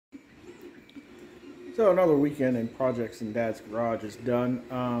So another weekend in projects in Dad's garage is done.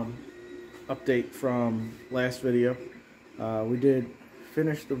 Update from last video. We did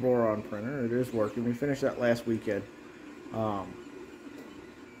finish the Voron printer. It is working. We finished that last weekend. I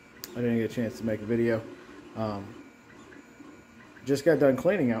didn't get a chance to make a video. Just got done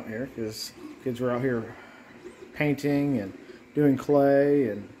cleaning out here because kids were out here painting and doing clay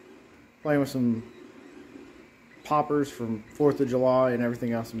and playing with some poppers from 4th of July and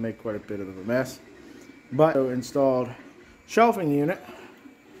everything else, and made quite a bit of a mess. But I installed shelving unit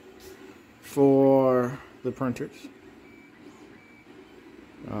for the printers.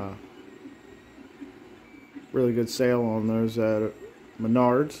 Really good sale on those at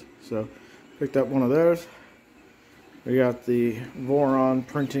Menards, so picked up one of those. We got the Voron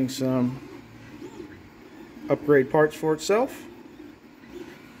printing some upgrade parts for itself,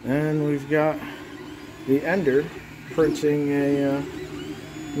 and we've got the Ender printing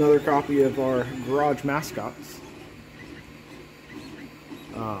another copy of our garage mascots.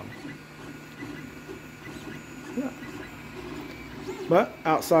 Yeah. But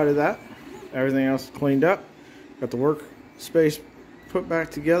outside of that, everything else is cleaned up. Got the workspace put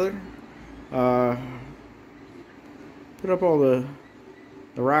back together. Put up all the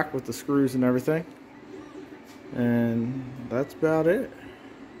rack with the screws and everything. And that's about it.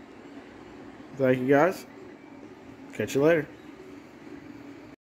 Thank you guys. Catch you later.